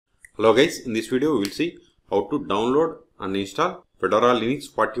Hello guys, in this video we will see how to download and install Fedora Linux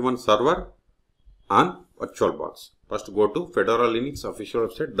 41 server on VirtualBox. First go to Fedora Linux official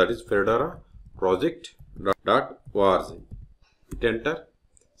website, that is fedoraproject.org. Hit enter.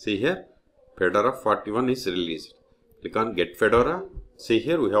 See here Fedora 41 is released. Click on Get Fedora. See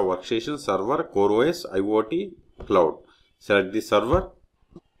here we have workstation, server, CoreOS, IoT, cloud. Select the server.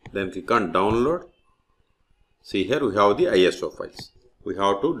 Then click on download. See here we have the ISO files. We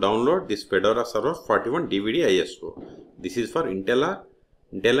have to download this Fedora Server 41 DVD ISO. This is for Intel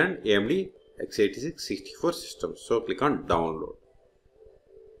and AMD x86-64 systems. So click on download.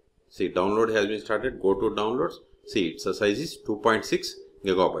 See, download has been started. Go to downloads. See, its size is 2.6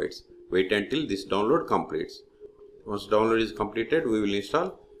 gigabytes. Wait until this download completes. Once download is completed, we will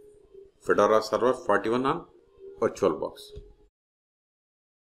install Fedora Server 41 on VirtualBox.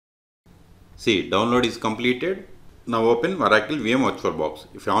 See, download is completed. Now open Oracle VM VirtualBox.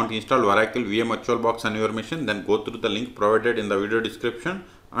 If you want to install Oracle VM VirtualBox on your machine, then go through the link provided in the video description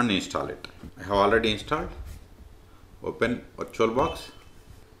and install it. I have already installed. Open VirtualBox.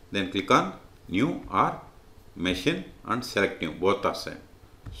 Then click on New or Machine and select New. Both are same.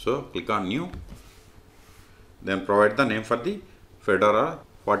 So click on New. Then provide the name for the Fedora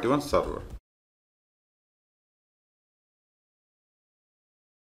 41 server.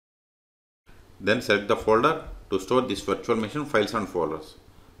 Then select the folder to store this virtual machine files and folders.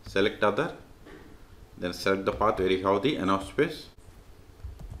 Select other. Then select the path where you have the enough space.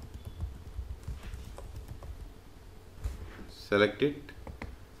 Select it.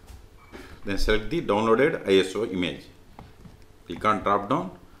 Then select the downloaded ISO image. Click on drop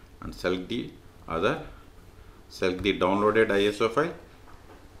down and select the other. Select the downloaded ISO file.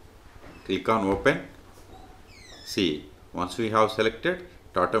 Click on open. See, once we have selected,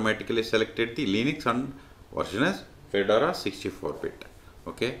 it automatically selected the Linux and version as Fedora 64-bit.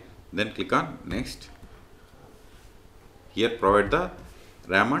 Okay, then click on next. Here provide the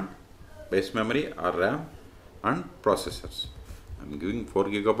RAM and base memory or RAM and processors. I am giving 4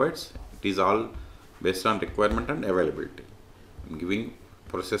 gigabytes. It is all based on requirement and availability. I am giving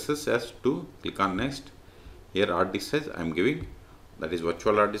processors as 2. Click on next. Here hard disk size I am giving, that is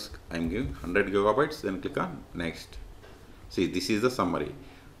virtual hard disk, I am giving 100 gigabytes. Then click on next. See, this is the summary.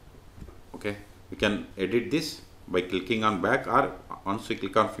 Okay, you can edit this by clicking on back, or once you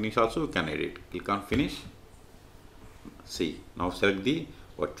click on finish also you can edit. Click on finish. See, now select the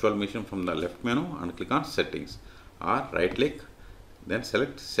virtual machine from the left menu and click on settings, or right click, then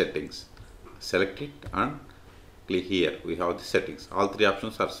select settings. Select it and click here. We have the settings. All three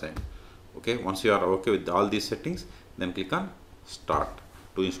options are same. Okay, once you are okay with all these settings, then click on start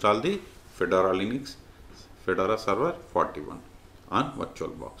to install the Fedora Linux Fedora Server 41 on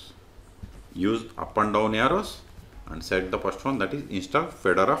VirtualBox. Use up and down arrows and select the first one, that is install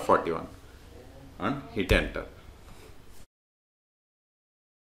Fedora 41, and hit enter.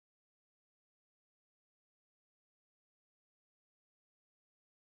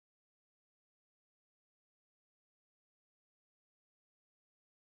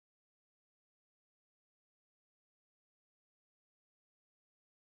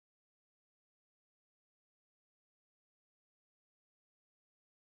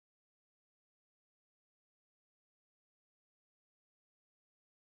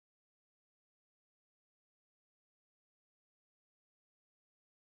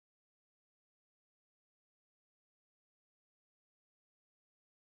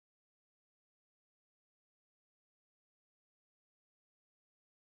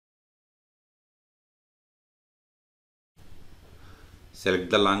 Select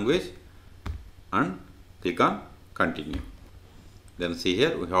the language and click on continue. Then see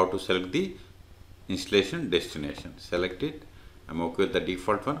here we have to select the installation destination. Select it. I am okay with the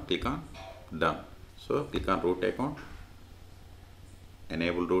default one. Click on done. So click on root account,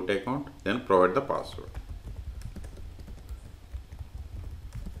 enable root account, then provide the password.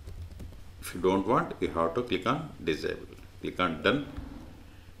 If you don't want, you have to click on disable. Click on done.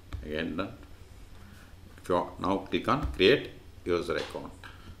 Again done. If you now click on create user account.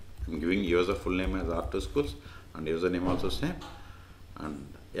 I am giving user full name as R2 schools and username also same,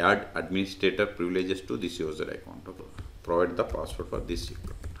 and add administrator privileges to this user account. Okay. Provide the password for this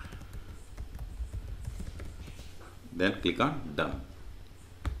account. Then click on done.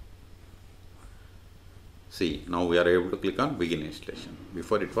 See, now we are able to click on begin installation.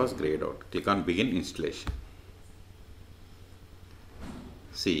 Before it was grayed out. Click on begin installation.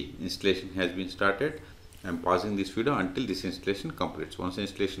 See, installation has been started. I am pausing this video until this installation completes. Once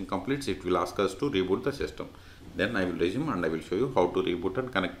installation completes, it will ask us to reboot the system. Then I will resume and I will show you how to reboot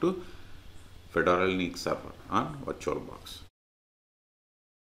and connect to Fedora Linux server on VirtualBox.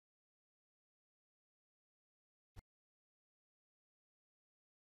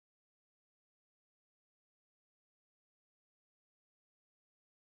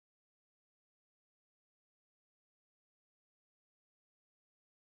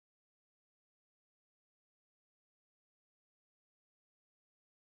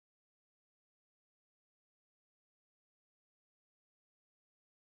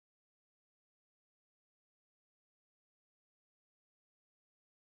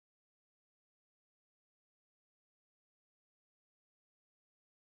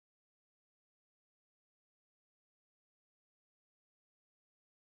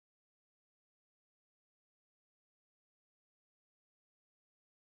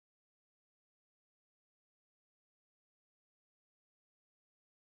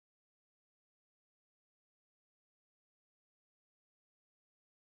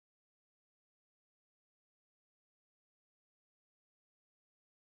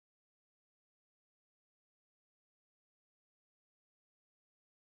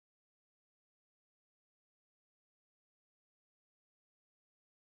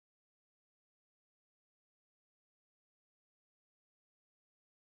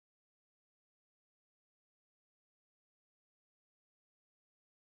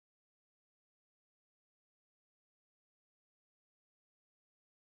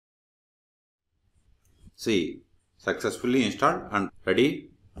 See, successfully installed and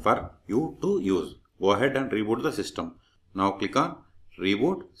ready for you to use. Go ahead and reboot the system. Now click on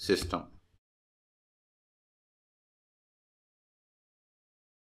Reboot System.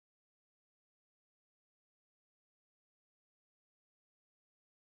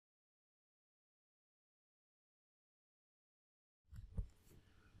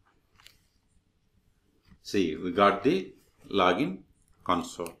 See, we got the login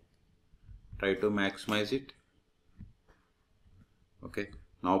console. Try to maximize it. Okay.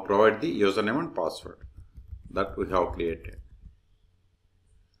 Now provide the username and password that we have created.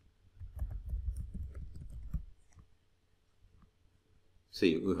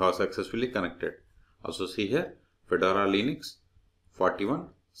 See, we have successfully connected. Also see here Fedora Linux 41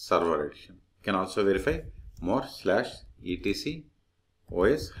 server edition. You can also verify more /etc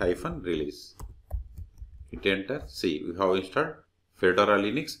os-release. Hit enter. See, we have installed Fedora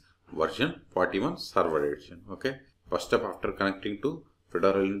Linux version 41 server edition. Okay. First step after connecting to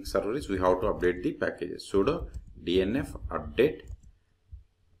Fedora Linux server is we have to update the packages. Sudo dnf update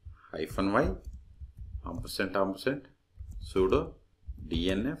 -y && sudo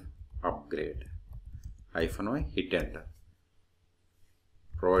dnf upgrade -y, hit enter.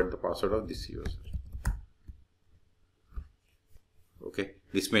 Provide the password of this user. Okay,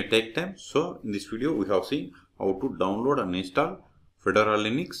 this may take time. So in this video we have seen how to download and install Fedora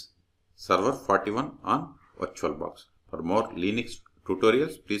Linux server 41 on VirtualBox. For more Linux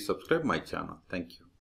tutorials, please subscribe my channel. Thank you.